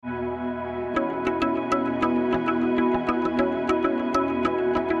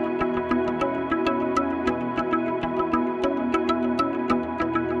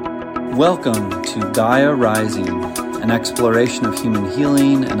Welcome to Gaia Rising, an exploration of human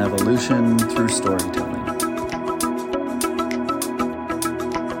healing and evolution through storytelling.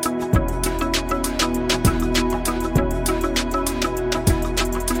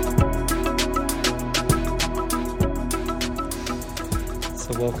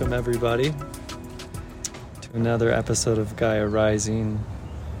 So welcome everybody to another episode of Gaia Rising.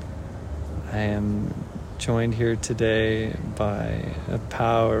 I am joined here today by a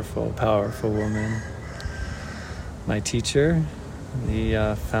powerful woman, my teacher,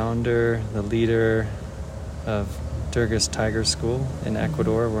 the founder, the leader of Durga's Tiger School in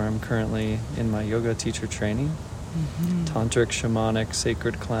Ecuador, where I'm currently in my yoga teacher training. Tantric, shamanic,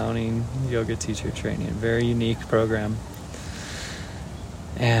 sacred clowning yoga teacher training. A very unique program.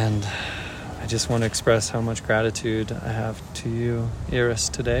 And I just want to express how much gratitude I have to you, Iris,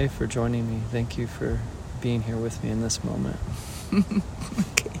 today for joining me. Thank you for being here with me in this moment.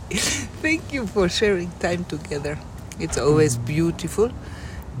 Okay. Thank you for sharing time together. It's always beautiful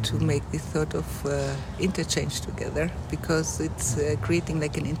to make this sort of interchange together because it's creating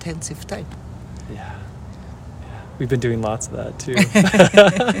like an intensive time. Yeah. We've been doing lots of that too.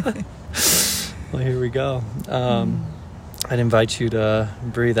 Well, here we go. I'd invite you to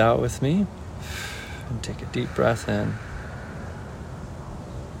breathe out with me and take a deep breath in.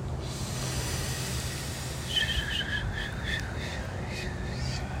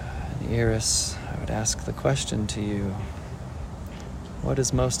 Iris, I would ask the question to you: what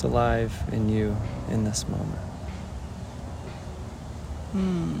is most alive in you in this moment?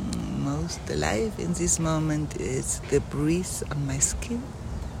 Most alive in this moment is the breeze on my skin,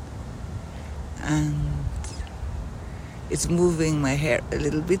 and it's moving my hair a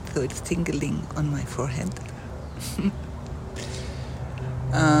little bit, so it's tingling on my forehead.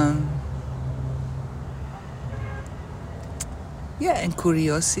 And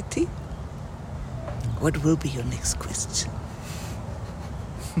curiosity. What will be your next question?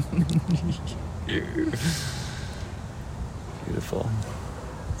 Beautiful.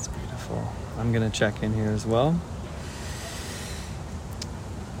 It's beautiful. I'm going to check in here as well.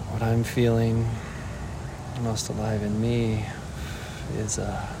 What I'm feeling most alive in me is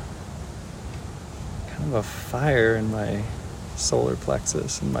kind of a fire in my solar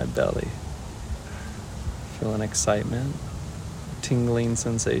plexus, in my belly. I feel an excitement, tingling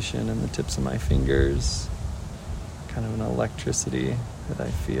sensation in the tips of my fingers, kind of an electricity that I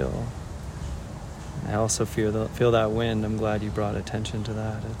feel. I also feel that wind. I'm glad you brought attention to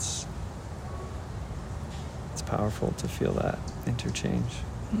that. It's powerful to feel that interchange,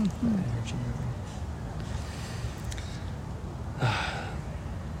 that energy moving.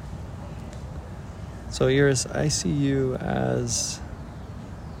 So Iris, I see you as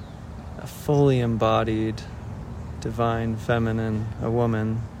a fully embodied divine feminine, a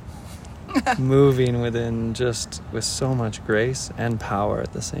woman moving with so much grace and power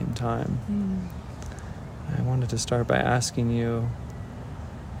at the same time. I wanted to start by asking you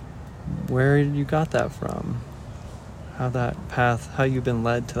where you got that from, how you've been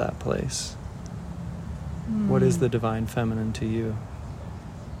led to that place. What is the divine feminine to you?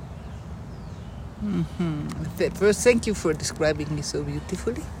 First, thank you for describing me so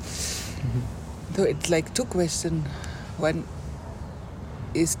beautifully. So it's like two questions. One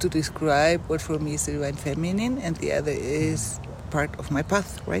is to describe what for me is the divine feminine, and the other is part of my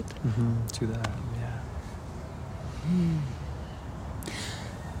path, right? To that, yeah.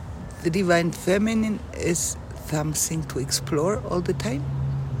 The divine feminine is something to explore all the time.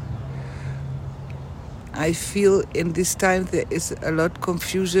 I feel in this time there is a lot of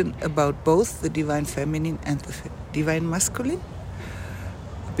confusion about both the divine feminine and the divine masculine,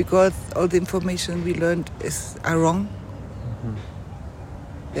 because all the information we learned are wrong.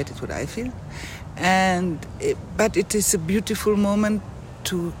 That is what I feel. But it is a beautiful moment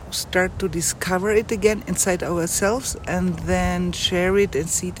to start to discover it again inside ourselves and then share it and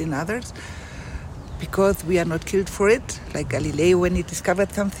see it in others, because we are not killed for it, like Galileo when he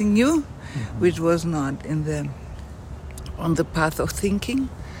discovered something new, which was not on the path of thinking.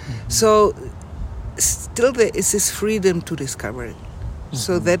 So still there is this freedom to discover it.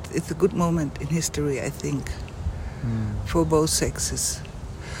 So that is a good moment in history, I think, for both sexes.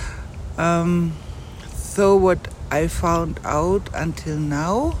 So what I found out until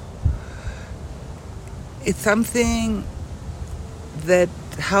now, it's something that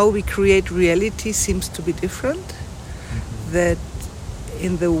how we create reality seems to be different. That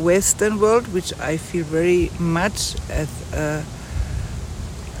in the Western world, which I feel very much as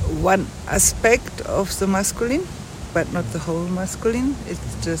one aspect of the masculine, but not the whole masculine.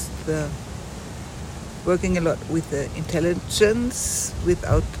 It's just working a lot with the intelligence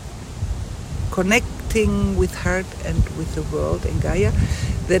without connecting with heart and with the world and Gaia,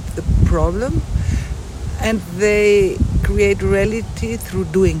 that's the problem. And they create reality through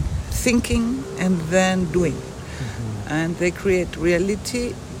doing, thinking and then doing. And they create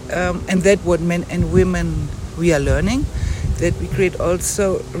reality, and that's what men and women we are learning, that we create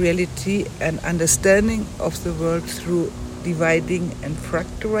also reality and understanding of the world through dividing and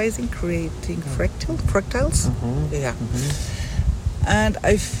fractalizing, creating fractals. Yeah. And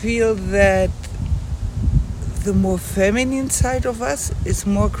I feel that the more feminine side of us is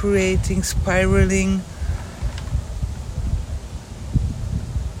more creating, spiraling,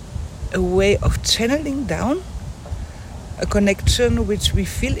 a way of channeling down a connection which we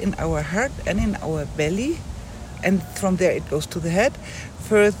feel in our heart and in our belly, and from there it goes to the head.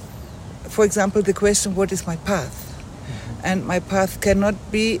 First, for example, the question, what is my path? And my path cannot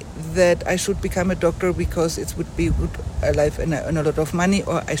be that I should become a doctor because it would be good a life and a lot of money,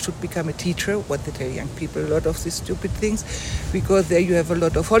 or I should become a teacher, what they tell young people, a lot of these stupid things, because there you have a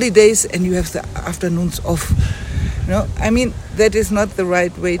lot of holidays and you have the afternoons off. No, I mean, that is not the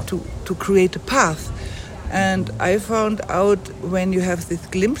right way to create a path. And I found out when you have these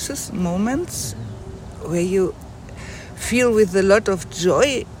glimpses, moments, where you feel with a lot of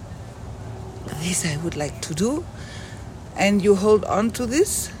joy, this I would like to do, and you hold on to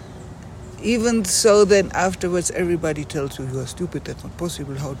this, even so then afterwards everybody tells you are stupid, that's not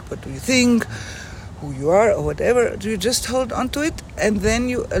possible, what do you think, who you are or whatever, you just hold on to it, and then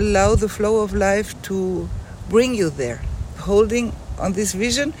you allow the flow of life to bring you there, holding on this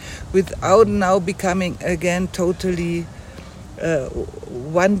vision without now becoming again totally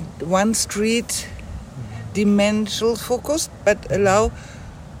one street dimensional focused, but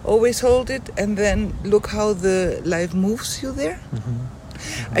always hold it and then look how the life moves you there.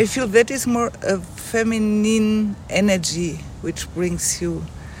 I feel that is more a feminine energy which brings you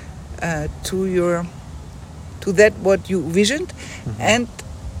to that what you visioned, and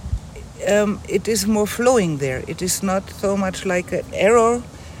it is more flowing there. It is not so much like an arrow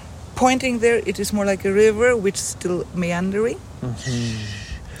pointing there. It is more like a river which is still meandering.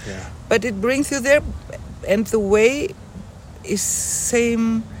 Yeah. But it brings you there, and the way is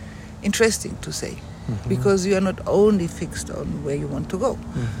same interesting to say, because you are not only fixed on where you want to go,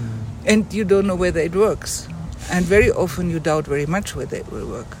 and you don't know whether it works, and very often you doubt very much whether it will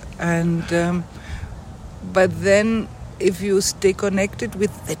work. And but then if you stay connected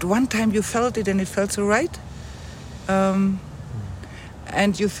with that one time you felt it and it felt so right,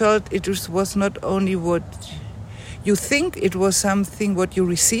 and you felt it was not only what you think, it was something what you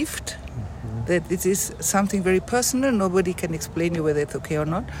received, that it is something very personal, nobody can explain you whether it's okay or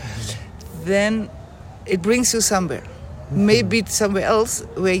not, then it brings you somewhere. Maybe somewhere else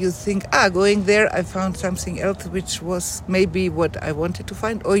where you think, going there I found something else which was maybe what I wanted to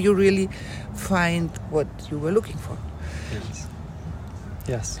find, or you really find what you were looking for.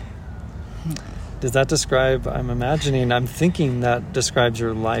 Yes. Does that describe, I'm thinking that describes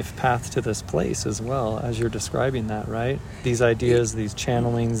your life path to this place as well, as you're describing that, right? These ideas, these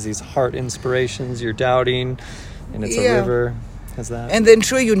channelings, these heart inspirations, you're doubting, and it's a river. Is that? And then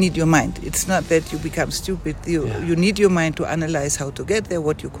sure, you need your mind. It's not that you become stupid. You need your mind to analyze how to get there,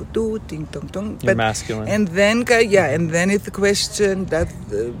 what you could do, ting tong tong. You're masculine. And then, and then it's the question that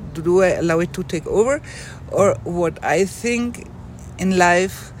do I allow it to take over, or what I think in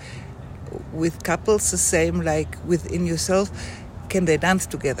life with couples the same, like within yourself, can they dance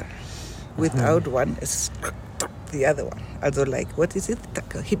together without one is the other one? Also, like, what is it?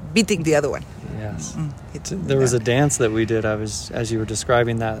 Beating the other one. Yes. There was a dance that we did, as you were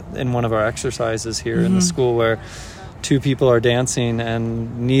describing that, in one of our exercises here in the school, where two people are dancing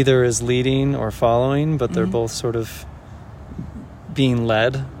and neither is leading or following, but they're both sort of being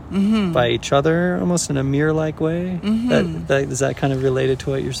led by each other, almost in a mirror-like way. Is that kind of related to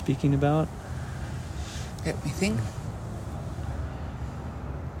what you're speaking about? Let me think.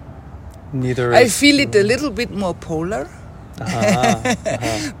 I feel it a little bit more polar.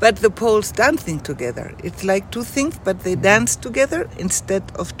 But the poles dancing together. It's like two things, but they dance together instead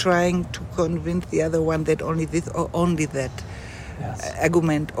of trying to convince the other one that only this or only that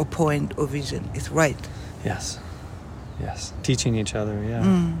argument or point or vision is right. Yes. Teaching each other,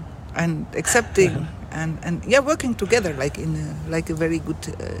 and accepting and working together like in a very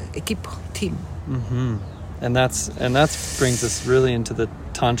good equipe team. And that brings us really into the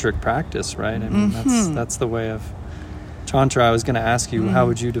tantric practice, right? I mean, that's the way of Tantra. I was going to ask you, how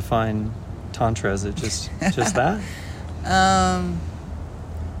would you define Tantra? Is it just that?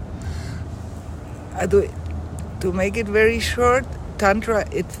 To make it very short, Tantra,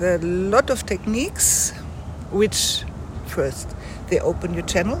 it's a lot of techniques, which first, they open your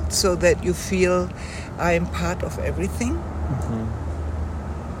channel so that you feel I am part of everything.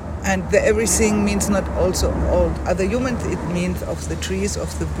 And the everything means not also all other humans, it means of the trees,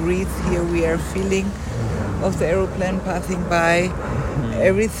 of the breeze here we are feeling, of the aeroplane passing by,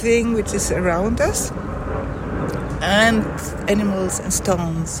 everything which is around us, and animals and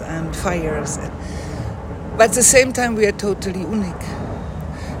stones and fires. But at the same time we are totally unique.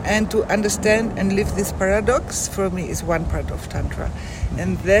 And to understand and live this paradox for me is one part of Tantra.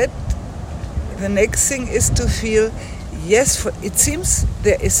 And that the next thing is to feel, yes, it seems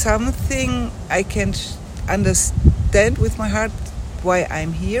there is something I can understand with my heart why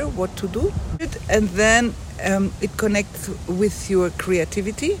I'm here, what to do. And then it connects with your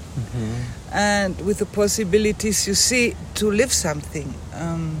creativity and with the possibilities you see to live something.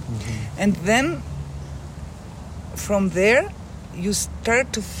 And then from there, you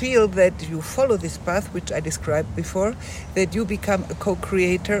start to feel that you follow this path, which I described before, that you become a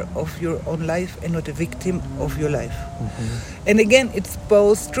co-creator of your own life and not a victim of your life. And again, it's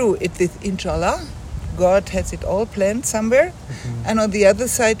both true. It is inshallah, God has it all planned somewhere. And on the other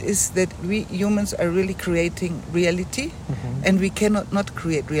side is that we humans are really creating reality, and we cannot not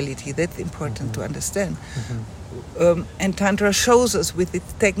create reality. That's important to understand. And Tantra shows us with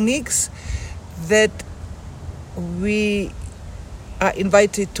its techniques that we are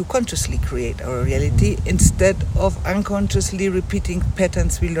invited to consciously create our reality instead of unconsciously repeating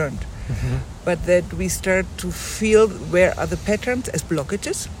patterns we learned. But that we start to feel where are the patterns as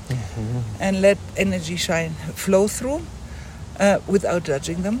blockages and let energy flow through without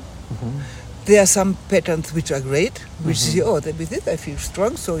judging them. There are some patterns which are great, which say, oh, that with it I feel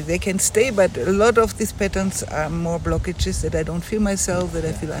strong, so they can stay, but a lot of these patterns are more blockages, that I don't feel myself, that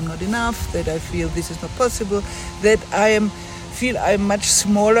I feel I'm not enough, that I feel this is not possible, that I feel I'm much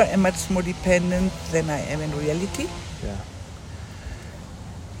smaller and much more dependent than I am in reality.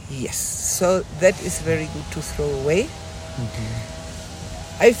 Yes, so that is very good to throw away.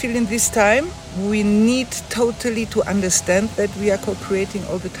 I feel in this time we need totally to understand that we are co-creating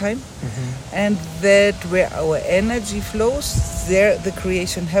all the time, and that where our energy flows, there the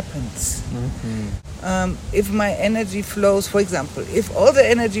creation happens. If my energy flows, for example, if all the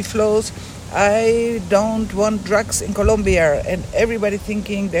energy flows, I don't want drugs in Colombia, and everybody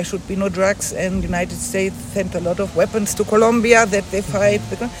thinking there should be no drugs, and the United States sent a lot of weapons to Colombia that they fight.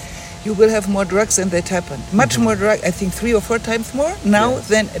 You will have more drugs, and that happened. Much more drugs, I think 3 or 4 times more now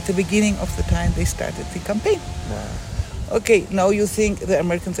than at the beginning of the time they started the campaign. Okay, now you think the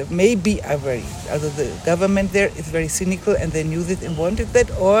Americans are very, the government there is very cynical and they knew this and wanted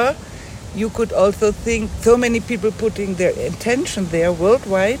that, or you could also think so many people putting their intention there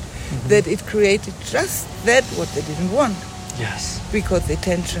worldwide that it created just that what they didn't want. Yes. Because the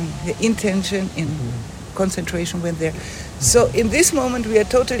intention in concentration went there. So in this moment we are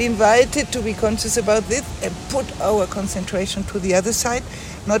totally invited to be conscious about this and put our concentration to the other side,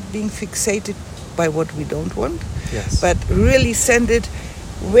 not being fixated by what we don't want, but really send it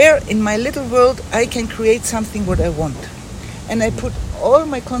where in my little world I can create something what I want. And I put all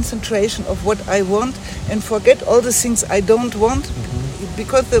my concentration of what I want and forget all the things I don't want,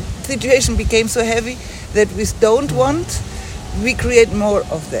 because the situation became so heavy that we don't want, we create more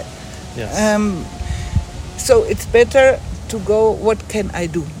of that. So it's better to go, what can I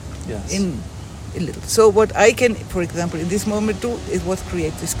do in a little. So what I can, for example, in this moment do is what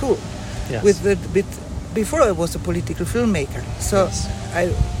create the school. With the bit before I was a political filmmaker. So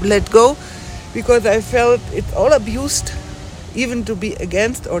I let go because I felt it's all abused, even to be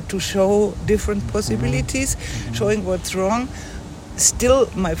against or to show different possibilities, showing what's wrong. Still,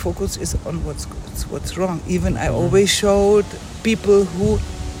 my focus is on what's wrong. Even I always showed people who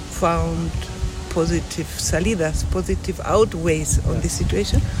found positive salidas, positive outways on this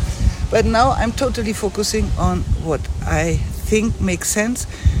situation. But now I'm totally focusing on what I think makes sense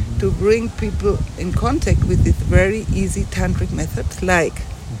to bring people in contact with this very easy tantric methods like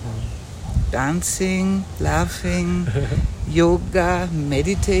dancing, laughing, yoga,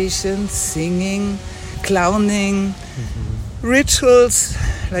 meditation, singing, clowning, rituals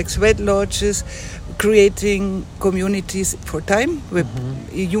like sweat lodges, creating communities for time where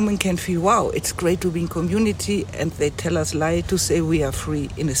a human can feel, wow, it's great to be in community, and they tell us lie to say we are free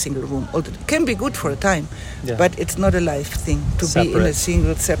in a single room. It can be good for a time, but it's not a life thing to be in a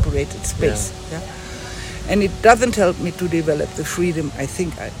single separated space. And it doesn't help me to develop the freedom. I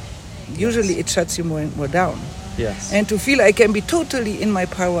think usually it shuts you more and more down. And to feel I can be totally in my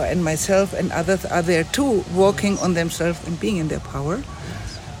power, and myself and others are there too, walking on themselves and being in their power.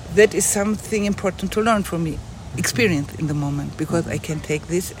 That is something important to learn from me, experience in the moment, because I can take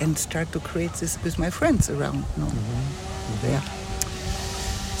this and start to create this with my friends around.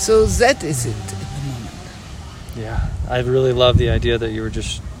 So that is it at the moment. Yeah, I really love the idea that you were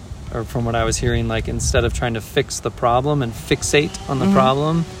just, or from what I was hearing, like instead of trying to fix the problem and fixate on the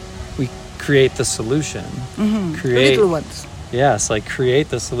problem, we create the solution. Create The little ones. Yes, like create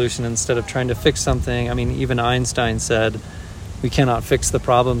the solution instead of trying to fix something. I mean, even Einstein said we cannot fix the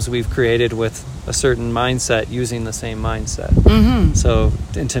problems we've created with a certain mindset using the same mindset. So,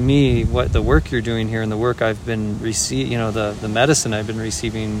 and to me, what the work you're doing here and the work I've been receiving, the medicine I've been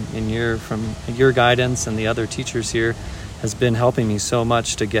receiving from your guidance and the other teachers here has been helping me so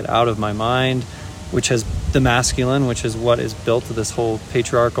much to get out of my mind, which has the masculine, which is what is built to this whole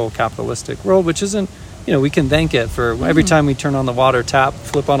patriarchal capitalistic world, which isn't, we can thank it for every time we turn on the water tap,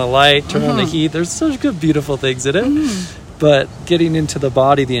 flip on a light, turn on the heat. There's such good, beautiful things in it. But getting into the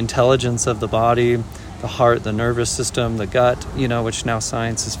body, the intelligence of the body, the heart, the nervous system, the gut, which now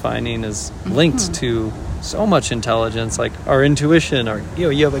science is finding is linked to so much intelligence, like our intuition, or,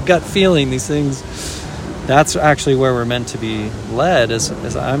 you have a gut feeling, these things. That's actually where we're meant to be led,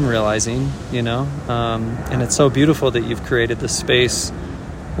 as I'm realizing, and it's so beautiful that you've created this space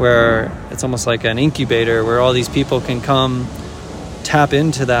where it's almost like an incubator where all these people can come tap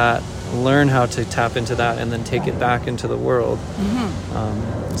into that, learn how to tap into that, and then take it back into the world.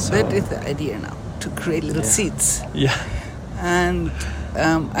 So that is the idea now, to create little seeds. Yeah. And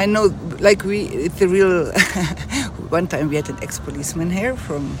I know, like it's a real... One time we had an ex-policeman here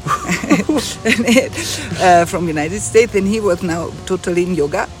from from United States, and he was now totally in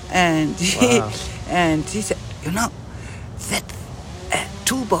yoga, and he said, that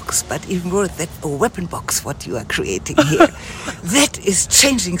toolbox, but even worse, that a weapon box, what you are creating here, that is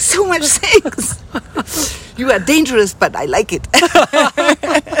changing so much things. You are dangerous, but I like it.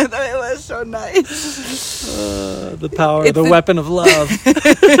 That was so nice. The power of the weapon of love.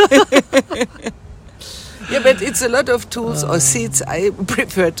 Yeah, but it's a lot of tools or seeds, I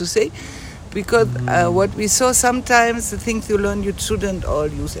prefer to say, because what we saw sometimes, the things you learn you shouldn't all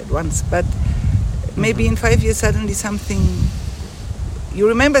use at once, but maybe in 5 years suddenly something, you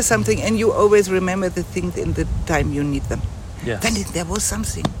remember something, and you always remember the things in the time you need them. Yes. Then there was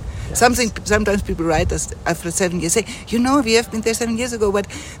something. Yes. Sometimes people write us after 7 years, say, we have been there 7 years ago, but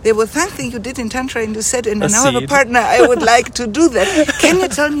there was something you did in Tantra and you said, and now I have a partner, I would like to do that. Can you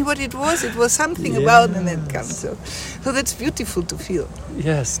tell me what it was? It was something about, and then it comes. So that's beautiful to feel.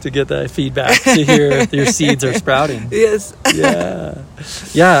 Yes, to get that feedback, to hear your seeds are sprouting. Yes.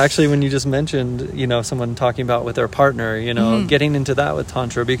 Yeah, actually, when you just mentioned, someone talking about with their partner, getting into that with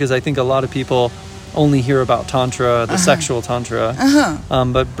Tantra, because I think a lot of people only hear about Tantra, the sexual Tantra,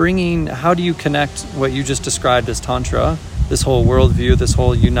 but how do you connect what you just described as Tantra, this whole worldview, this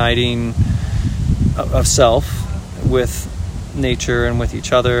whole uniting of self with nature and with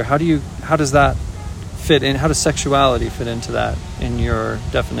each other? How does that fit in? How does sexuality fit into that in your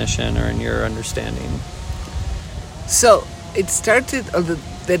definition or in your understanding? So it started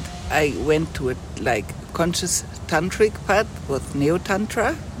that I went to a conscious tantric path with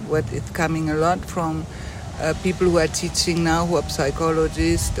neo-tantra, what is coming a lot from people who are teaching now, who are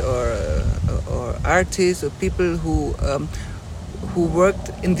psychologists or artists, or people who worked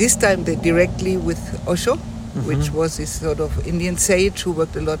in this time directly with Osho, which was this sort of Indian sage who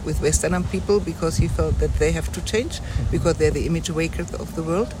worked a lot with Western people because he felt that they have to change because they're the image makers of the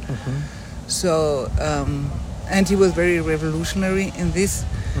world. So, and he was very revolutionary in this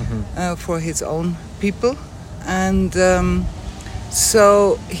for his own people. And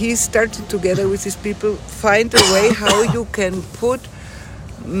so he started together with his people, find a way how you can put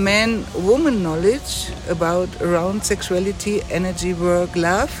man-woman knowledge around sexuality, energy, work,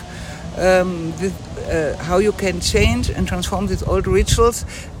 love, how you can change and transform these old rituals,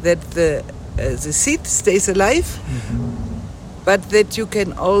 that the seed stays alive, but that you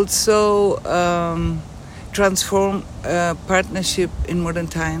can also transform partnership in modern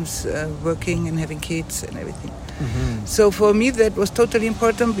times, working and having kids and everything. So for me that was totally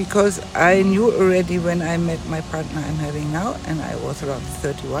important, because I knew already when I met my partner I'm having now, and I was around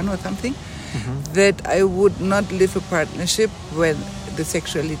 31 or something, that I would not live a partnership when the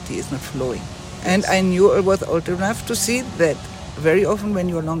sexuality is not flowing. And I knew I was old enough to see that very often when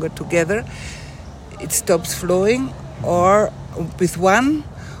you're longer together, it stops flowing, or with one,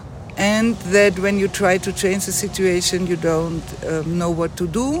 and that when you try to change the situation, you don't know what to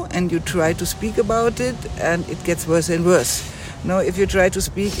do, and you try to speak about it, and it gets worse and worse. No, if you try to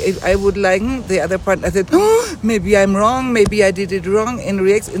speak, if I would like the other partner said, oh, maybe I'm wrong, maybe I did it wrong, and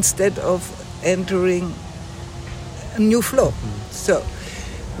reacts instead of entering a new flow. So,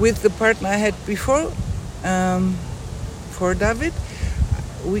 with the partner I had before, for David,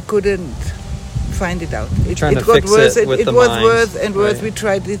 we couldn't find it out. It Trying to got fix worse. it with It the was mind, worse and worse. right. We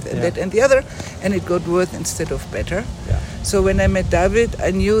tried this and that and the other, and it got worse instead of better. Yeah. So when I met David,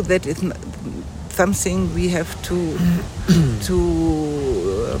 I knew that it's something we have to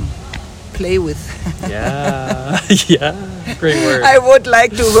play with. Yeah, yeah, great word. I would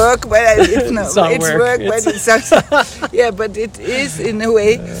like to work, but it's not. It's work. But it's not. Yeah, but it is in a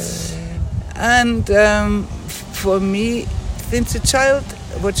way. And for me, since a child,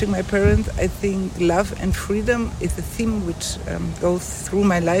 watching my parents, I think love and freedom is a theme which goes through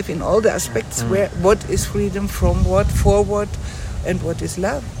my life in all the aspects. Where what is freedom, from what, for what, and what is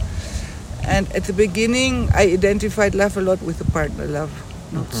love. And at the beginning, I identified love a lot with the partner love.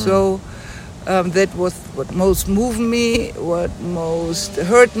 So that was what most moved me, what most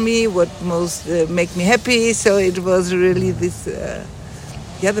hurt me, what most made me happy. So it was really this,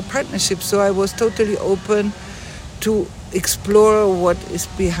 the partnership. So I was totally open to explore what is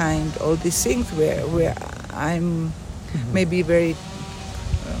behind all these things, where I'm maybe very,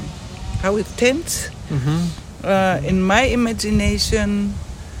 tense in my imagination.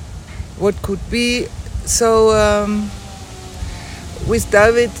 What could be. So with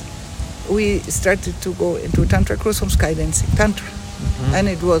David, we started to go into Tantra course from Skydancing Tantra. And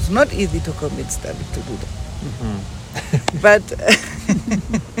it was not easy to convince David to do that. But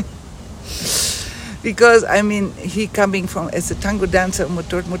because, I mean, he coming from as a tango dancer,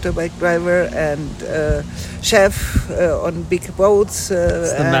 motorbike driver, and chef on big boats.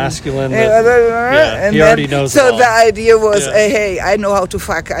 It's the masculine. And he already knows so it all. the idea was, hey, I know how to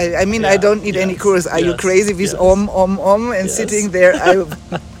fuck. I mean, I don't need any course. Are you crazy with and sitting there?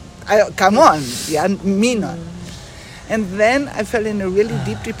 I come on, me not. And then I fell in a really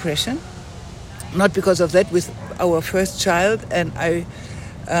deep depression, not because of that, with our first child, and I.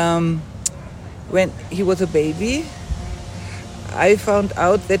 When he was a baby, I found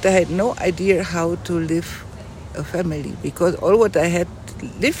out that I had no idea how to live a family, because all what I had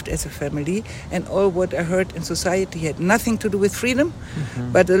lived as a family and all what I heard in society had nothing to do with freedom,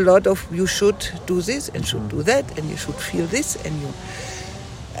 but a lot of you should do this and should do that and you should feel this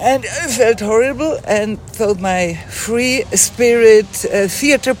and I felt horrible. And so my free spirit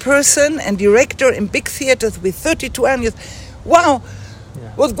theater person and director in big theaters with 32 años,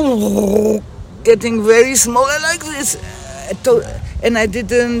 was getting very small like this, and I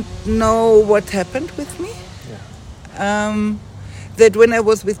didn't know what happened with me. That when I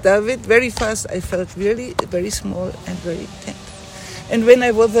was with David, very fast I felt really very small and very tense. And when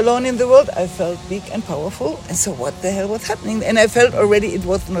I was alone in the world, I felt big and powerful. And so what the hell was happening? And I felt already it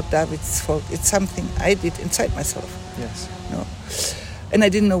was not David's fault. It's something I did inside myself. Yes. No. And I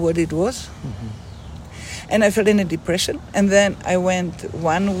didn't know what it was. And I felt in a depression. And then I went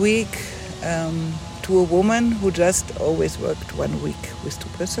 1 week to a woman who just always worked 1 week with 2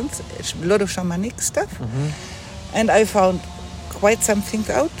 persons, a lot of shamanic stuff. And I found quite some things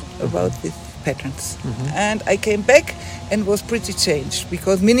out about these patterns. And I came back and was pretty changed,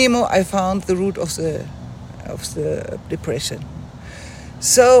 because minimum I found the root of the depression.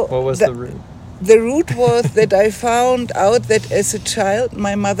 So what was the root? The root was that I found out that as a child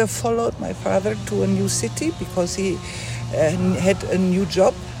my mother followed my father to a new city because he had a new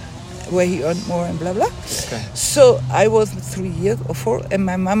job where he earned more and blah blah. Okay. So I was 3 years or 4, and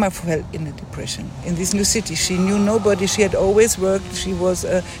my mama fell in a depression in this new city. She knew nobody. She had always worked.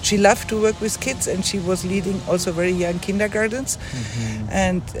 She loved to work with kids, and she was leading also very young kindergartens.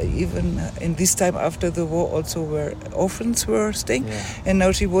 And even in this time after the war, also where orphans were staying. And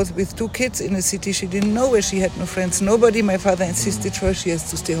now she was with 2 kids in a city she didn't know, where she had no friends, nobody. My father insisted for her she has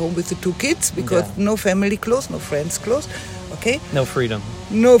to stay home with the 2 kids because no family close, no friends close. Okay. No freedom.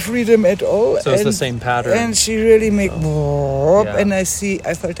 No freedom at all. So it's the same pattern. And she really made and I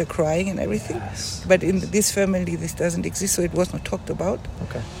felt her crying and everything. Yes. But in this family, this doesn't exist, so it was not talked about.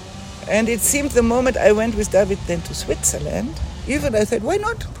 Okay. And it seemed the moment I went with David then to Switzerland, even I said, why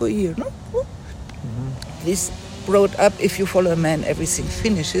not for a year? No? This brought up, if you follow a man, everything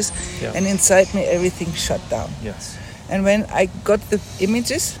finishes. Yeah. And inside me, everything shut down. Yes. And when I got the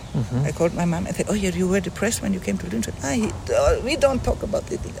images, I called my mom and said, you were depressed when you came to Lund? She said, we don't talk about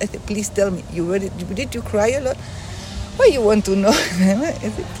it. I said, please tell me, did you cry a lot? Why you want to know? I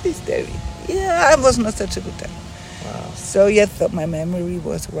said, please tell me. Yeah, it was not such a good time. Wow. So yes, my memory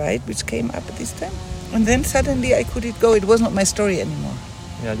was right, which came up at this time. And then suddenly I couldn't go. It was not my story anymore.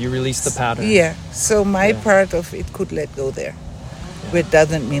 Yeah, you released the pattern. Yeah, so my part of it could let go there. Which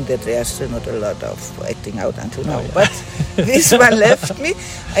doesn't mean that there's still not a lot of acting out until now. But this one left me.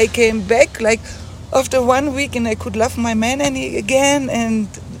 I came back like after 1 week and I could love my man again. And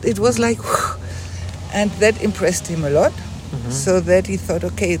it was like, and that impressed him a lot. so that he thought,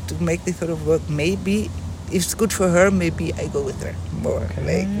 okay, to make this sort of work, maybe if it's good for her, maybe I go with her more.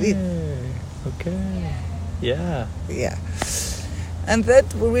 Like this. Okay. Yeah. Yeah. And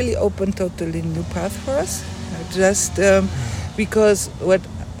that will really open totally new path for us. Just because what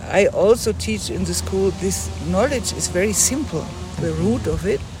I also teach in the school, this knowledge is very simple. The root of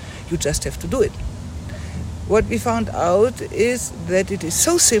it, you just have to do it. What we found out is that it is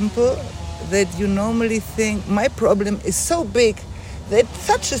so simple that you normally think my problem is so big that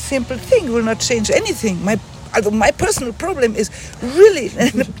such a simple thing will not change anything. My personal problem is really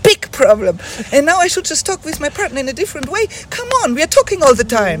a big problem. And now I should just talk with my partner in a different way. Come on, we are talking all the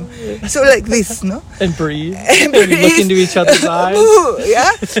time. So like this, no? And breathe. And look into each other's eyes.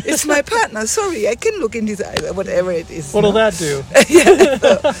 Yeah, it's my partner. Sorry, I can look in his eyes, whatever it is. What'll that do?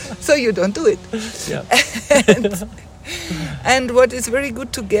 Yeah, so you don't do it. Yeah. And what is very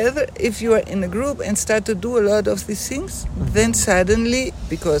good together, if you are in a group and start to do a lot of these things, then suddenly,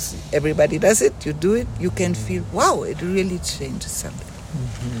 because everybody does it, you do it, you can feel, wow, it really changes something.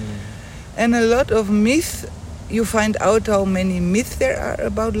 And a lot of myths, you find out how many myths there are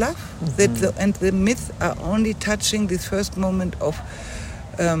about love, and the myths are only touching this first moment of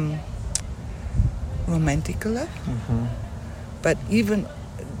romantic love. But even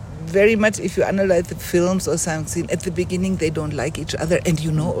very much, if you analyze the films or something, at the beginning they don't like each other, and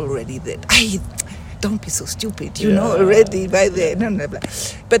you know already that, don't be so stupid, you know already by the blah, blah, blah.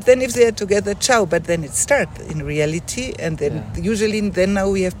 But then if they are together, ciao, but then it starts in reality, and then usually then now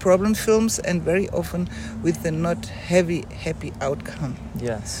we have problem films, and very often with the not happy outcome.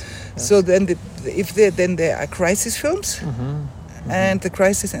 Yes. So then then there are crisis films, and the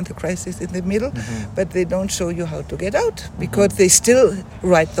crisis in the middle, but they don't show you how to get out, because they still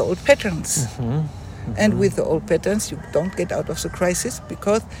write the old patterns. And with the old patterns you don't get out of the crisis,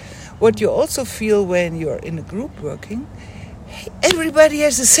 because what you also feel when you're in a group working, everybody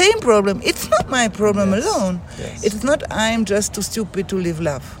has the same problem. It's not my problem alone. It's not I'm just too stupid to live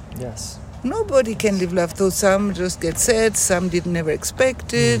love. Nobody can live love, though some just get sad, some didn't never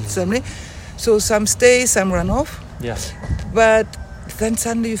expect it, so some stay, some run off. But then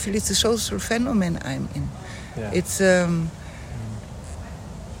suddenly you feel it's a social phenomenon I'm in. It's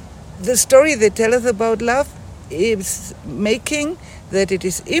the story they tell us about love is making that it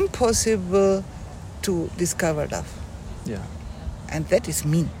is impossible to discover love. And that is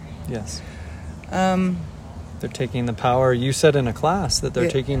mean. They're taking the power. You said in a class that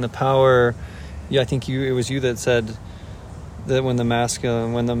they're taking the power. I think it was you that said that when the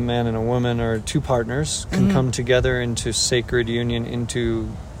man and a woman or two partners can come together into sacred union,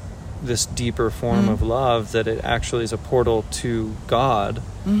 into this deeper form of love, that it actually is a portal to God,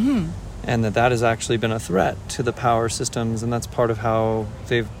 and that has actually been a threat to the power systems, and that's part of how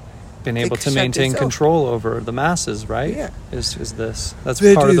they've been able to maintain control over the masses, right? Is this. That's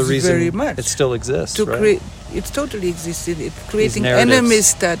part of the reason it still exists, right? It's totally existed. It's creating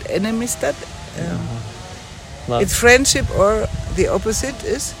enemistad. It's friendship, or the opposite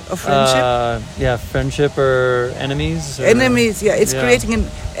is of friendship. Friendship or enemies. Enemies, it's creating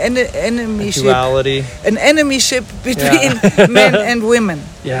an enemyship. Duality. An enemyship between men and women.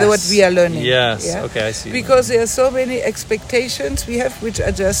 What we are learning. Okay, I see. Because there are so many expectations we have which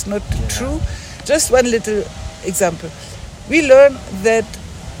are just not true. Just one little example. We learn that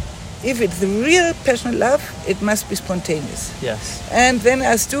if it's the real passionate love, it must be spontaneous. And then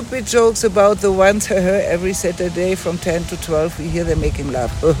are stupid jokes about the ones every Saturday from 10 to 12 we hear them making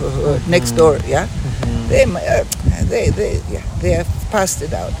love next door. They have passed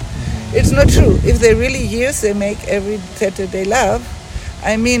it out. It's not true. If they really they make every Saturday love.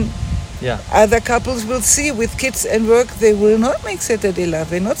 I mean, other couples will see with kids and work, they will not make Saturday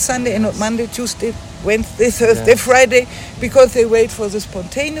love. They're not Sunday and not Monday, Tuesday, Wednesday, Thursday, Friday, because they wait for the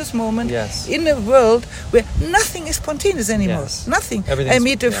spontaneous moment in a world where nothing is spontaneous anymore. Nothing. I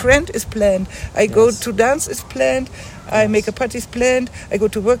meet a friend is planned. I go to dance is planned. I make a party is planned. I go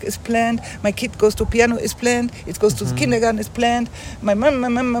to work is planned. My kid goes to piano is planned. It goes to kindergarten is planned. My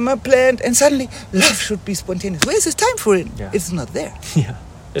mama planned. And suddenly love should be spontaneous. Where is this time for it? It's not there.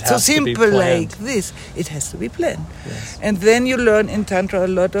 It so simple like this. It has to be planned. And then you learn in Tantra a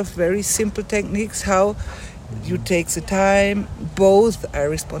lot of very simple techniques, how you take the time, both are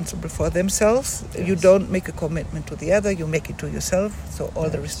responsible for themselves. You don't make a commitment to the other, you make it to yourself, so all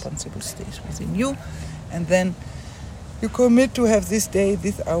the responsibility stays within you. And then you commit to have this day,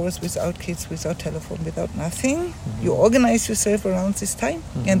 these hours without kids, without telephone, without nothing. You organize yourself around this time,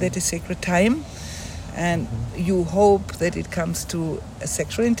 and that is sacred time. And you hope that it comes to a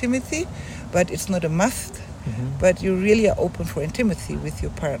sexual intimacy, but it's not a must. but you really are open for intimacy with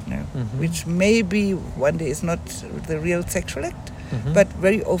your partner, which maybe one day is not the real sexual act, but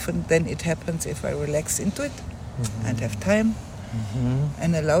very often then it happens if I relax into it and have time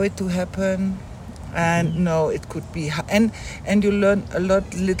and allow it to happen. And no, it could be, and you learn a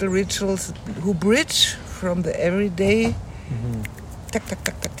lot little rituals who bridge from the everyday tuck tuck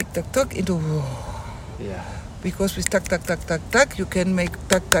tuck tuck tick tuck tuck into because with tuck tuck tuck tuck tuck you can make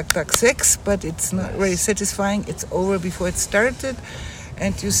tuck tuck tuck sex, but it's not very satisfying. It's over before it started,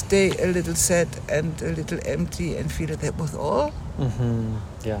 and you stay a little sad and a little empty and feel that was all.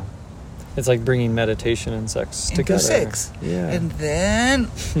 It's like bringing meditation and sex together. Into sex. And then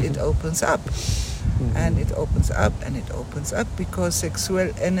it opens up. And it opens up and it opens up, because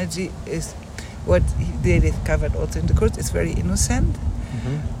sexual energy is what they discovered also in the course. It's very innocent.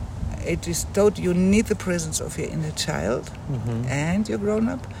 It is taught you need the presence of your inner child and your grown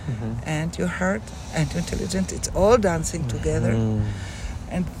up and your heart and your intelligence. It's all dancing together.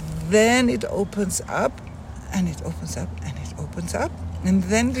 And then it opens up and it opens up and it opens up. And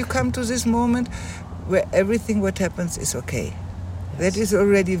then you come to this moment where everything what happens is okay. That is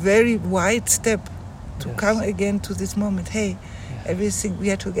already very wide step to come again to this moment. Hey, everything, we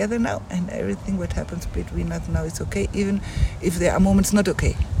are together now, and everything what happens between us now is okay, even if there are moments not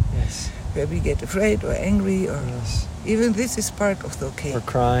okay. Where we get afraid or angry, or even this is part of the okay. Or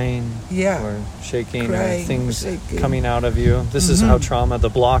crying, or shaking, crying, or things coming out of you. This is how trauma, the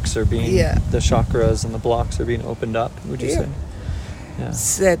blocks are being, the chakras and the blocks are being opened up, would you say?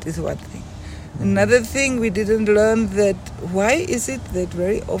 That is one thing. Another thing we didn't learn, that why is it that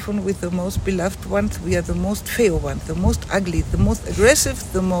very often with the most beloved ones we are the most fair ones, the most ugly, the most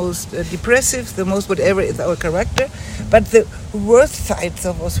aggressive, the most depressive, the most whatever is our character, but the worst sides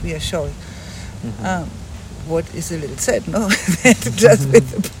of us we are showing. What is a little sad, no? Just with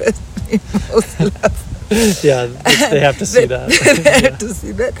the person we most love. They have to see that. They have to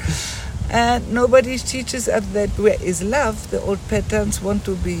see that. And nobody teaches us that where is love, the old patterns want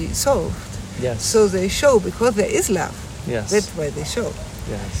to be solved. So they show because there is love. That's why they show.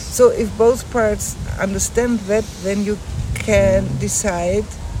 So if both parts understand that, then you can decide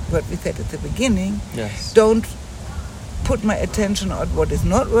what we said at the beginning. Don't put my attention on what is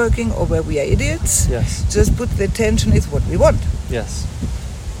not working or where we are idiots. Just put the attention is what we want.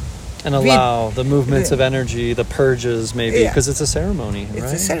 And allow the movements of energy, the purges maybe, because it's a ceremony,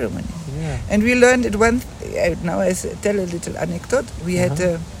 It's a ceremony. And we learned it once. Now I tell a little anecdote. We had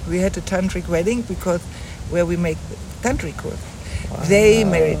a tantric wedding, because where we make the tantric course. They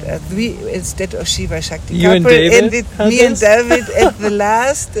married us. We, instead of Shiva Shakti you couple, and me and David at the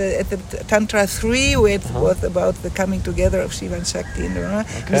last at the Tantra 3, where it was about the coming together of Shiva and Shakti in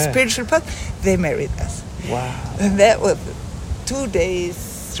the spiritual path. They married us. And that was 2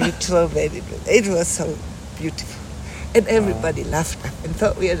 days ritual wedding. It was so beautiful. And everybody laughed and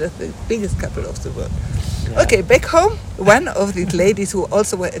thought we are the biggest couple of the world. Okay, back home, one of these ladies who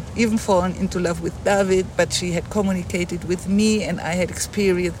also had even fallen into love with David, but she had communicated with me, and I had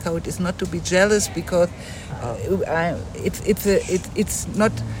experienced how it is not to be jealous, because it's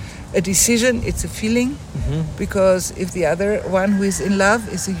not a decision, it's a feeling. Because if the other one who is in love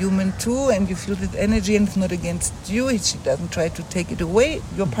is a human too, and you feel this energy, and it's not against you, she doesn't try to take it away,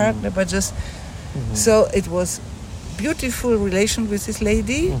 your partner, but just... So it was beautiful relation with this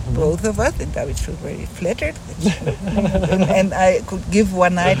lady, both of us, and David felt very flattered. and I could give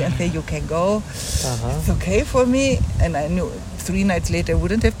one night and say, you can go. It's okay for me. And I knew 3 nights later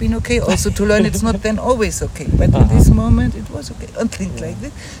wouldn't have been okay. Also to learn it's not then always okay. But in this moment it was okay. And things like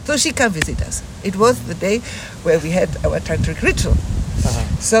this. So she came visit us. It was the day where we had our tantric ritual.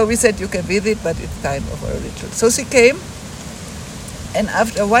 So we said, you can visit, but it's time of our ritual. So she came. And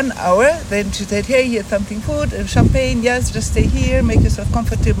after 1 hour, then she said, hey, here's something, food and champagne. Yes, just stay here, make yourself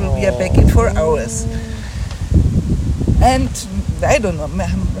comfortable. We are back in 4 hours. And I don't know,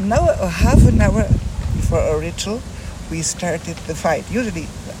 an hour or half an hour before our ritual, we started the fight. Usually,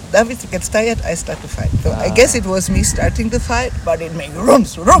 David gets tired, I start the fight. So I guess it was me starting the fight, but it made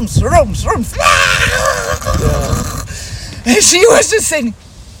rums. And she was just saying,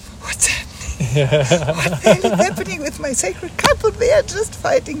 what's happening? What the hell is happening with my sacred couple? They are just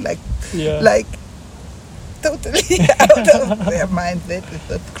fighting like totally out of their mind. They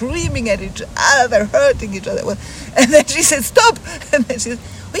were screaming at each other, hurting each other. And then she said, stop! And then she said,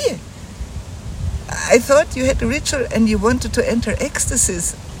 oh yeah, I thought you had a ritual and you wanted to enter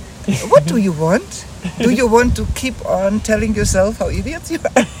ecstasies. What do you want? Do you want to keep on telling yourself how idiots you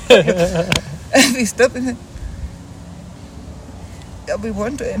are? And we stopped and said, we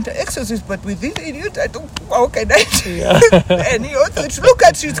want to enter exorcism, but with this idiot, how can I? Yeah. And he also, look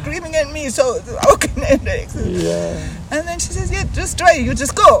at, she's screaming at me, so how can I enter exorcism? Yeah. And then she says, yeah, just try, you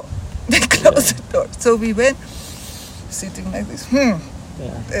just go. They close the door. So we went, sitting like this,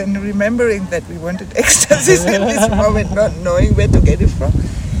 and remembering that we wanted ecstasy in this moment, not knowing where to get it from.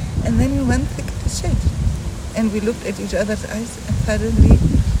 And then we went thick to shade. And we looked at each other's eyes, and suddenly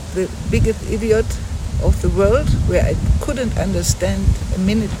the biggest idiot of the world, where I couldn't understand a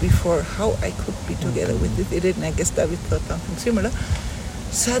minute before how I could be together with this idiot, and I guess David thought something similar,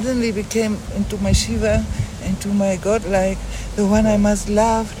 suddenly became into my Shiva, into my God, like the one I must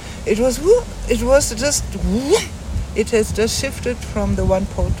love. It was just, it has just shifted from the one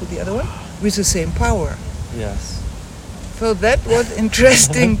pole to the other one with the same power. Yes. So that was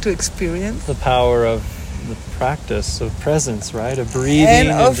interesting to experience. The power of the practice of presence, right? Of breathing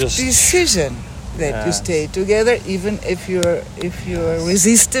and of just decision that you stay together, even if your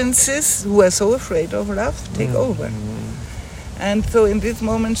resistances, who are so afraid of love, take over. And so in this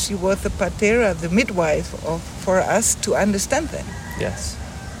moment, she was the patera, the midwife for us to understand that. Yes.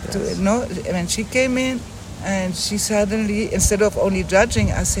 When she came in, and she suddenly, instead of only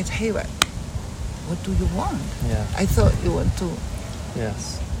judging us, said, hey, what do you want? Yeah. I thought you want to.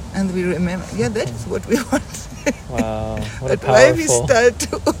 Yes. And we remember, that is what we want. Wow. What but a powerful. why we start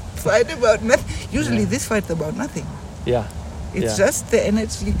to fight about nothing? Usually this fight's about nothing. Yeah. It's just the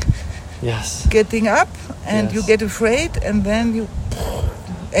energy getting up, and you get afraid, and then you...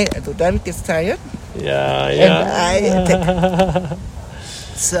 So David gets tired. Yeah. And I attack.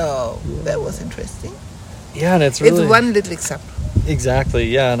 So that was interesting. Yeah, and it's really... It's one little example. Exactly,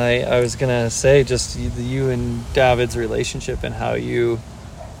 yeah. And I was going to say just you and David's relationship and how you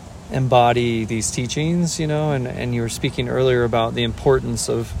embody these teachings, and you were speaking earlier about the importance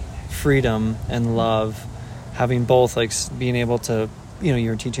of freedom and love, having both, like being able to, you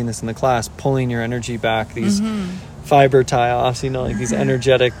were teaching this in the class, pulling your energy back, these fiber tie-offs, like these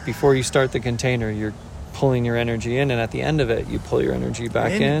energetic, before you start the container, you're pulling your energy in, and at the end of it, you pull your energy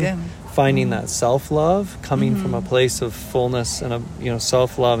back in. Again. Finding that self-love, coming from a place of fullness and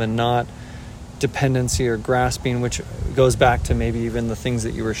self-love, and not dependency or grasping, which goes back to maybe even the things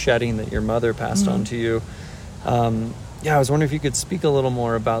that you were shedding that your mother passed on to you. I was wondering if you could speak a little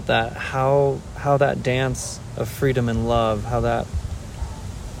more about that, how that dance of freedom and love, how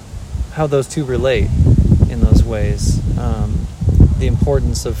those two relate in those ways. The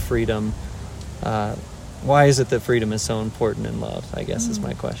importance of freedom. Why is it that freedom is so important in love, I guess is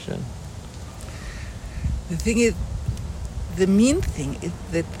my question. The thing is, the main thing is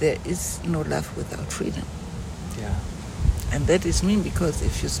that there is no love without freedom. Yeah. And that is mean, because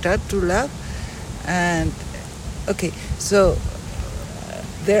if you start to love, and so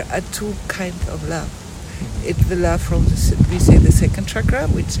there are two kinds of love. It's the love from we say the second chakra,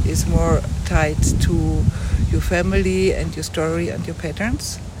 which is more tied to your family and your story and your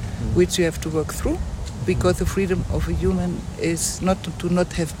patterns, which you have to work through. Because the freedom of a human is not to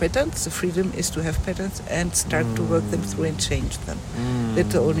not have patterns. The freedom is to have patterns and start to work them through and change them.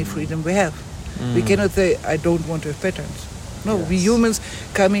 That's the only freedom we have. We cannot say, I don't want to have patterns. No, we humans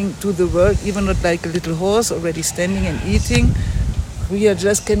coming to the world, even not like a little horse already standing and eating, we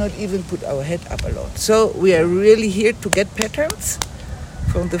just cannot even put our head up alone. So we are really here to get patterns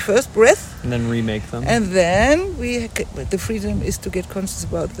from the first breath. And then remake them. And then the freedom is to get conscious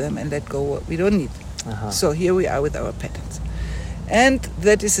about them and let go what we don't need. So here we are with our patterns. And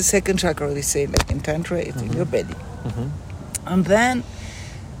that is the second chakra, we say, like in Tantra, it's in your belly. And then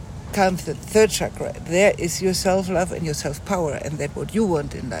comes the third chakra. There is your self-love and your self-power, and that's what you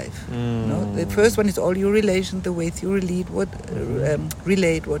want in life. The first one is all your relation, the ways you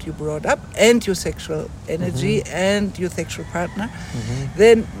relate, what you brought up, and your sexual energy and your sexual partner.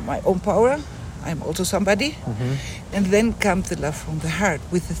 Then my own power, I'm also somebody. And then comes the love from the heart,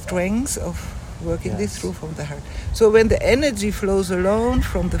 with the strength of working this through from the heart. So when the energy flows alone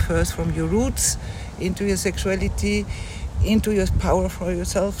from your roots into your sexuality, into your power for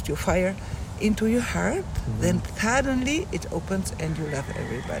yourself, your fire, into your heart, then suddenly it opens and you love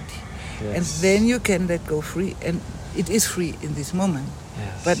everybody. And then you can let go free, and it is free in this moment.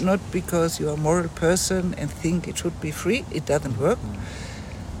 But not because you are a moral person and think it should be free. It doesn't work.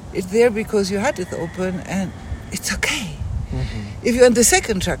 It's there because your heart is open and it's okay. If you're in the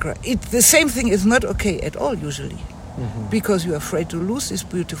second chakra, the same thing is not okay at all usually. Because you're afraid to lose this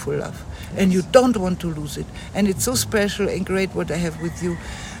beautiful love. And you don't want to lose it. And it's so special and great what I have with you.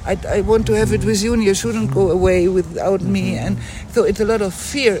 I want to have it with you, and you shouldn't go away without me. And so it's a lot of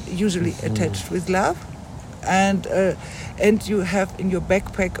fear usually attached with love. And you have in your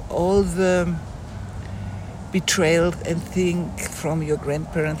backpack all the betrayal and thing from your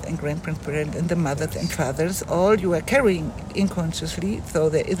grandparents and grandparents and the mothers and fathers, all you are carrying unconsciously. So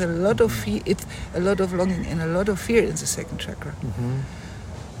there is a lot of fear, it's a lot of longing and a lot of fear in the second chakra.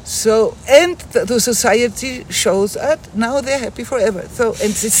 So, and the society shows that now they're happy forever. So,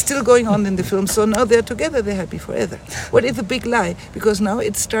 and it's still going on in the film. So now they're together, they're happy forever. What is a big lie? Because now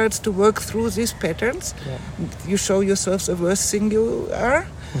it starts to work through these patterns. Yeah. You show yourself the worst thing you are.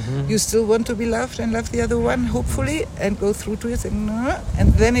 You still want to be loved and love the other one, hopefully, and go through to it.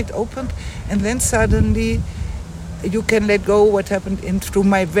 And then it opened. And then suddenly you can let go what happened. And to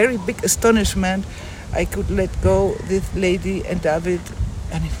my very big astonishment, I could let go this lady and David.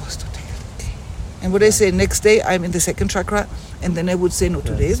 And it was totally okay. And what I say, next day I'm in the second chakra, and then I would say, no,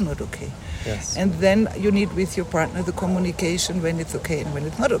 today is not okay. Yes. And then you need with your partner the communication when it's okay and when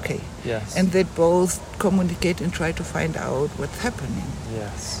it's not okay. Yes. And they both communicate and try to find out what's happening.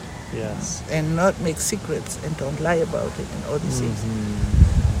 Yes. Yes. And not make secrets and don't lie about it and all these things.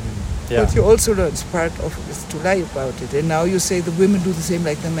 Yeah. But you also learn part of it is to lie about it. And now you say the women do the same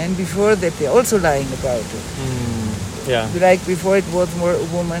like the men before, that they're also lying about it. Yeah. Like before, it was more a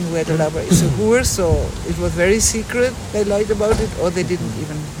woman who had a lover is a whore, so it was very secret. They lied about it, or they didn't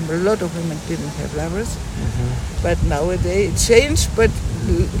even. A lot of women didn't have lovers. But nowadays it changed. But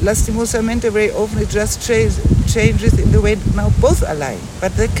lastimosamente, very often it just changes in the way that now both are lying.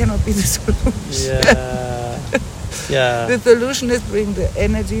 But that cannot be the solution. Yeah. Yeah. The solution is bring the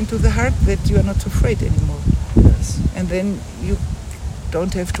energy into the heart that you are not afraid anymore. Yes. And then you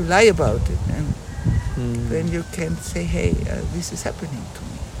don't have to lie about it. And then you can say, hey, this is happening to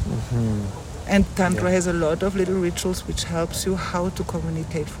me. And Tantra has a lot of little rituals which helps you how to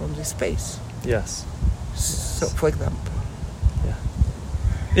communicate from this space. Yes. So, for example.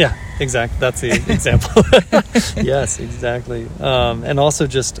 Yeah, exactly. That's the example. Yes, exactly. And also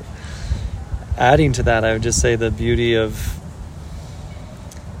just adding to that, I would just say the beauty of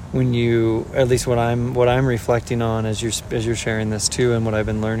when you, at least what I'm reflecting on as you're sharing this too, and what I've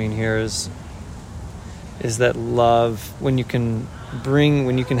been learning here is that love, when you can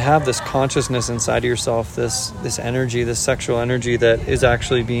have this consciousness inside of yourself, this energy, this sexual energy that is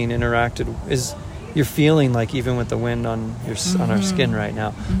actually being interacted, is you're feeling like even with the wind on our skin right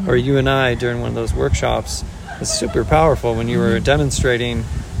now, or you and I during one of those workshops, it's super powerful when you were demonstrating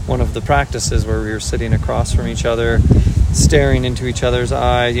one of the practices where we were sitting across from each other, staring into each other's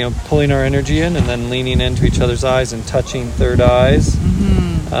eyes, pulling our energy in and then leaning into each other's eyes and touching third eyes.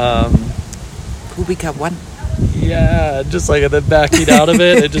 Who become one. Yeah, just like, and then backing out of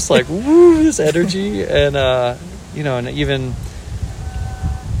it, and just like, woo, this energy, and and even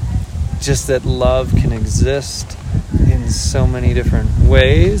just that love can exist in so many different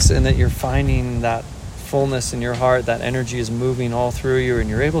ways, and that you're finding that fullness in your heart, that energy is moving all through you, and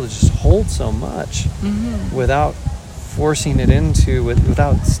you're able to just hold so much without forcing it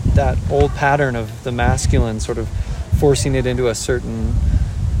without that old pattern of the masculine sort of forcing it into a certain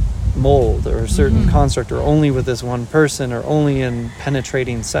mold or a certain construct, or only with this one person, or only in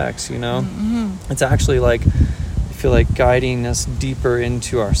penetrating sex. It's actually like, I feel like, guiding us deeper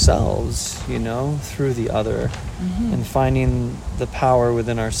into ourselves, through the other, and finding the power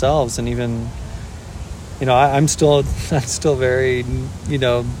within ourselves. And even I'm still very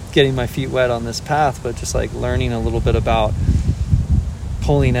getting my feet wet on this path, but just like learning a little bit about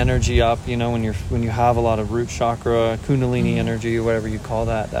pulling energy up, when you have a lot of root chakra, kundalini energy, or whatever you call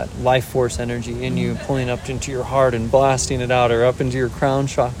that life force energy in you, pulling up into your heart and blasting it out, or up into your crown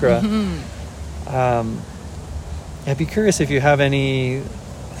chakra. I'd be curious if you have any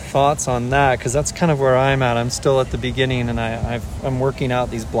thoughts on that, because that's kind of where I'm at. I'm still at the beginning, and I'm working out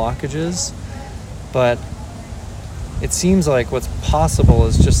these blockages, but it seems like what's possible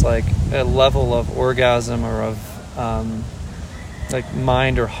is just like a level of orgasm, or of like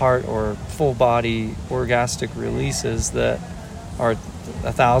mind or heart or full body orgastic releases that are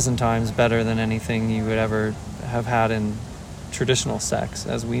 1,000 times better than anything you would ever have had in traditional sex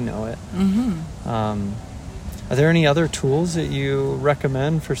as we know it. Are there any other tools that you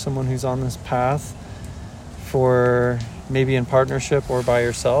recommend for someone who's on this path, for maybe in partnership or by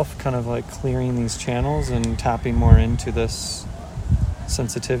yourself, kind of like clearing these channels and tapping more into this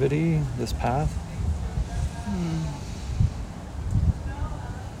sensitivity, this path?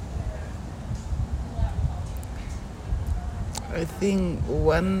 I think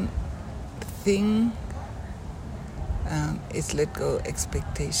one thing is let go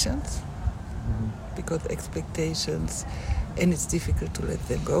expectations, because expectations, and it's difficult to let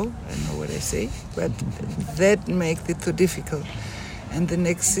them go, I know what I say, but that makes it so difficult. And the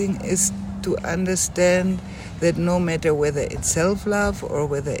next thing is to understand that no matter whether it's self-love or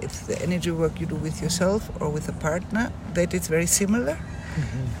whether it's the energy work you do with yourself or with a partner, that it's very similar.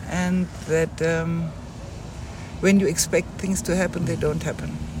 And that when you expect things to happen, they don't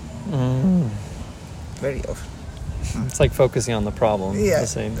happen. Very often. It's like focusing on the problem, the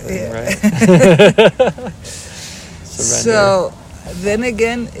same thing, right? So then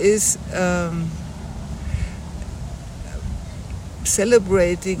again is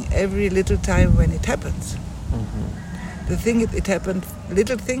celebrating every little time when it happens. The thing it happened,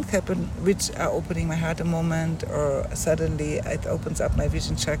 little things happen which are opening my heart a moment, or suddenly it opens up my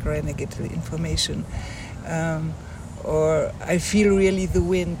vision chakra and I get the information, or I feel really the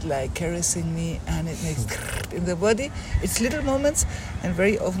wind like caressing me and it makes in the body. It's little moments, and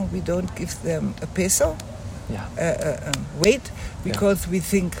very often we don't give them a peso, weight, because we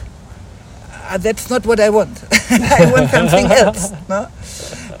think that's not what I want. I want something else, no?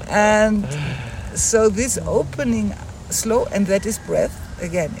 And so this opening slow, and that is breath.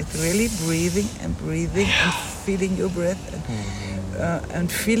 Again, it's really breathing and feeling your breath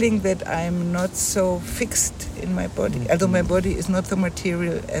and feeling that I'm not so fixed in my body. Although my body is not so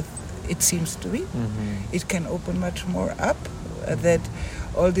material as it seems to be. It can open much more up. That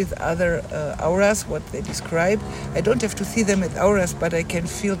all these other auras, what they describe, I don't have to see them as auras, but I can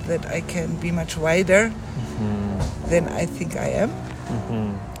feel that I can be much wider than I think I am.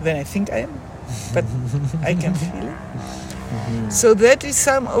 But I can feel it. So that is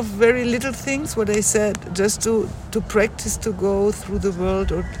some of very little things, what I said, just to practice to go through the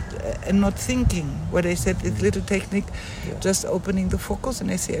world and not thinking. What I said, this little technique, just opening the focus,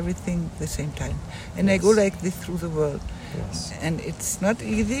 and I see everything at the same time. And I go like this through the world. And it's not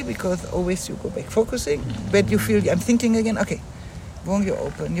easy, because always you go back focusing, but you feel, I'm thinking again, okay, boom, you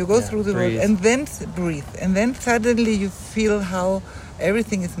open, you go through the world, and then breathe. And then suddenly you feel how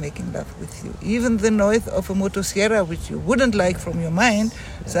everything is making love with you. Even the noise of a motosierra, which you wouldn't like from your mind,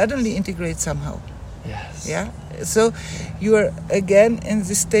 suddenly integrates somehow. So you are again in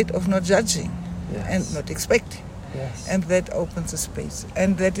this state of not judging and not expecting. And that opens a space.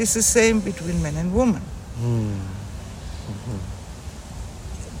 And that is the same between man and woman.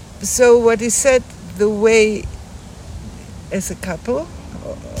 So what is said, the way as a couple,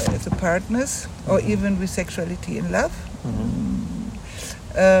 or as a partners, or even with sexuality and love,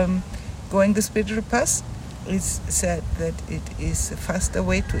 going the spiritual path, is said that it is a faster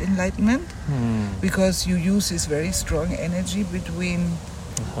way to enlightenment, because you use this very strong energy between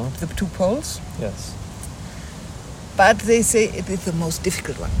the two poles. But they say it is the most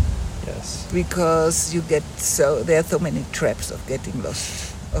difficult one. Because you get there are so many traps of getting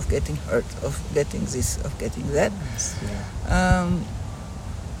lost, of getting hurt, of getting this, of getting that.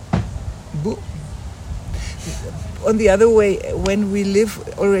 On the other way, when we live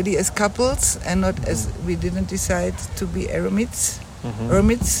already as couples and not as we didn't decide to be hermits,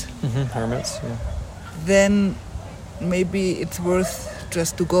 then maybe it's worth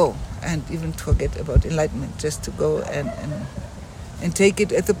just to go and even forget about enlightenment, just to go and take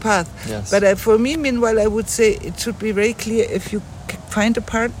it as a path. But for me, meanwhile, I would say it should be very clear, if you find a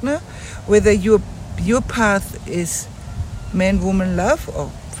partner, whether your path is man-woman love, or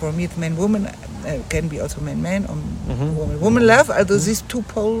for me it's man-woman, can be also man-man or woman-woman love, although these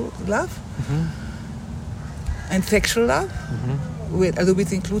two-pole love, and sexual love, although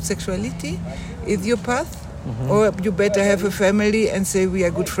it includes sexuality, is your path. Or you better have a family and say we are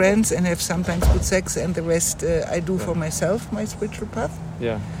good friends and have sometimes good sex, and the rest I do for myself, my spiritual path.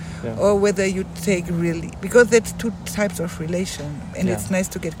 Or whether you take really, because that's two types of relation, and it's nice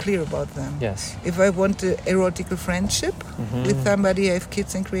to get clear about them. If I want an erotical friendship with somebody, I have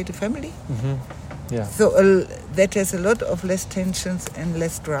kids and create a family. So that has a lot of less tensions and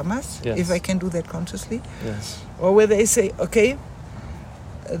less dramas, if I can do that consciously. Or whether I say, okay,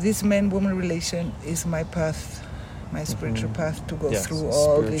 this man-woman relation is my path, my spiritual path to go through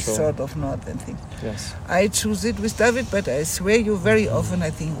all this sort of knot and things. I choose it with David, but I swear you, very often I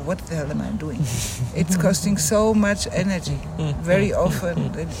think, what the hell am I doing? It's costing so much energy. Very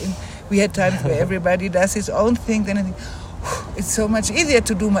often. We had times where everybody does his own thing, then I think, it's so much easier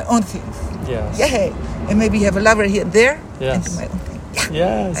to do my own thing. And maybe have a lover here and there and do my own thing.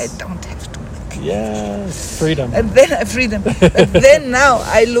 I don't have to. Freedom. And then freedom. But then now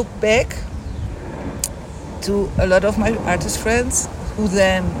I look back to a lot of my artist friends who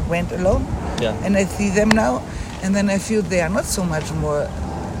then went alone, and I see them now, and then I feel they are not so much more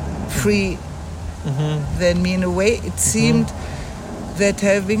free than me in a way. It seemed that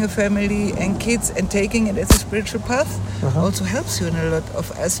having a family and kids and taking it as a spiritual path also helps you in a lot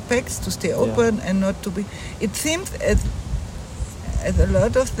of aspects to stay open and not to be. It seems And a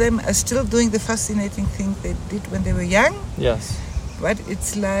lot of them are still doing the fascinating thing they did when they were young. Yes. But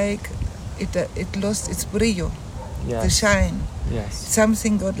it's like it lost its brillo, Yes. the shine. Yes.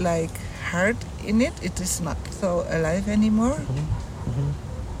 Something got like hard in it. It is not so alive anymore.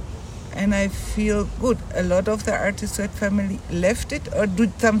 And I feel good. A lot of the artists at family left it or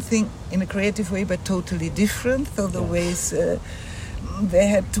did something in a creative way, but totally different. So the ways they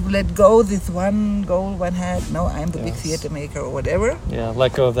had to let go this one goal one had. No, I'm the big theater maker or whatever. Yeah,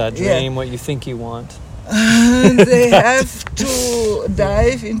 let go of that dream, what you think you want. They have to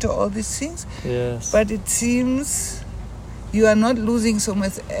dive into all these things. Yes. But it seems you are not losing so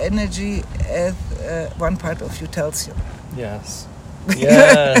much energy as one part of you tells you. Yes.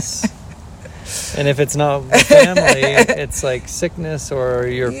 Yes. And if it's not the family, it's like sickness or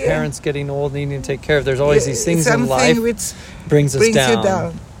your parents getting old, needing to take care of. There's always these things in life which brings us down. You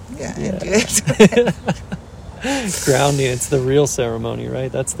down. Yeah. Grounding, it's the real ceremony,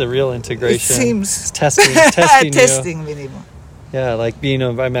 right? That's the real integration. It seems. It's testing testing you. minimum. Yeah, like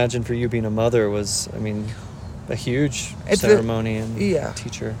I imagine for you being a mother was, a huge ceremony and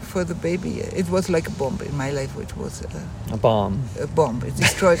teacher. For the baby, it was like a bomb in my life. It was a bomb. A bomb. It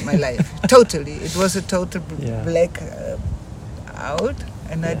destroyed my life totally. It was a total black out,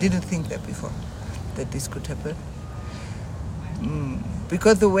 and I didn't think that before that this could happen.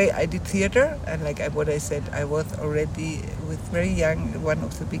 Because the way I did theater, and what I said, I was already with very young one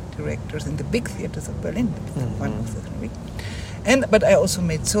of the big directors in the big theaters of Berlin. One of the three. But I also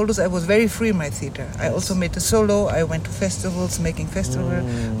made solos. I was very free in my theater. I also made a solo. I went to festivals, making festival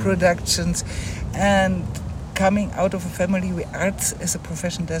productions, and coming out of a family where arts as a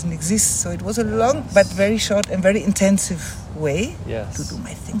profession doesn't exist. So it was a long but very short and very intensive way to do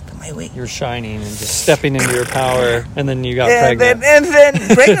my thing to my way. You're shining and just stepping into your power, and then you got pregnant. And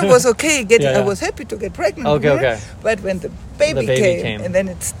then pregnant was okay. I was happy to get pregnant. Okay. But when the baby came, and then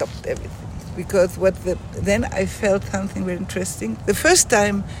it stopped everything. Because then I felt something very interesting. The first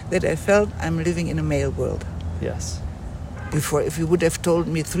time that I felt I'm living in a male world. Yes. Before, if you would have told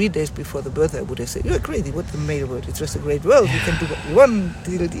me 3 days before the birth, I would have said, "You're crazy. What's the male world? It's just a great world. You can do what you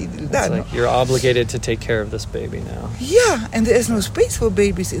want." You're obligated to take care of this baby now. Yeah, and there's no space for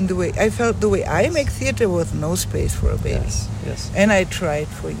babies in the way I felt. The way I make theater was no space for a baby. Yes. And I tried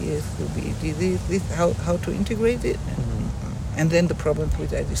for years to be how to integrate it. And then the problems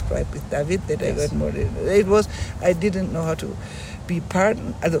which I described with David, that I got more. I didn't know how to be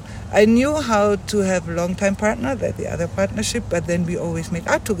partner. I knew how to have a long-time partner, that the other partnership, but then we always made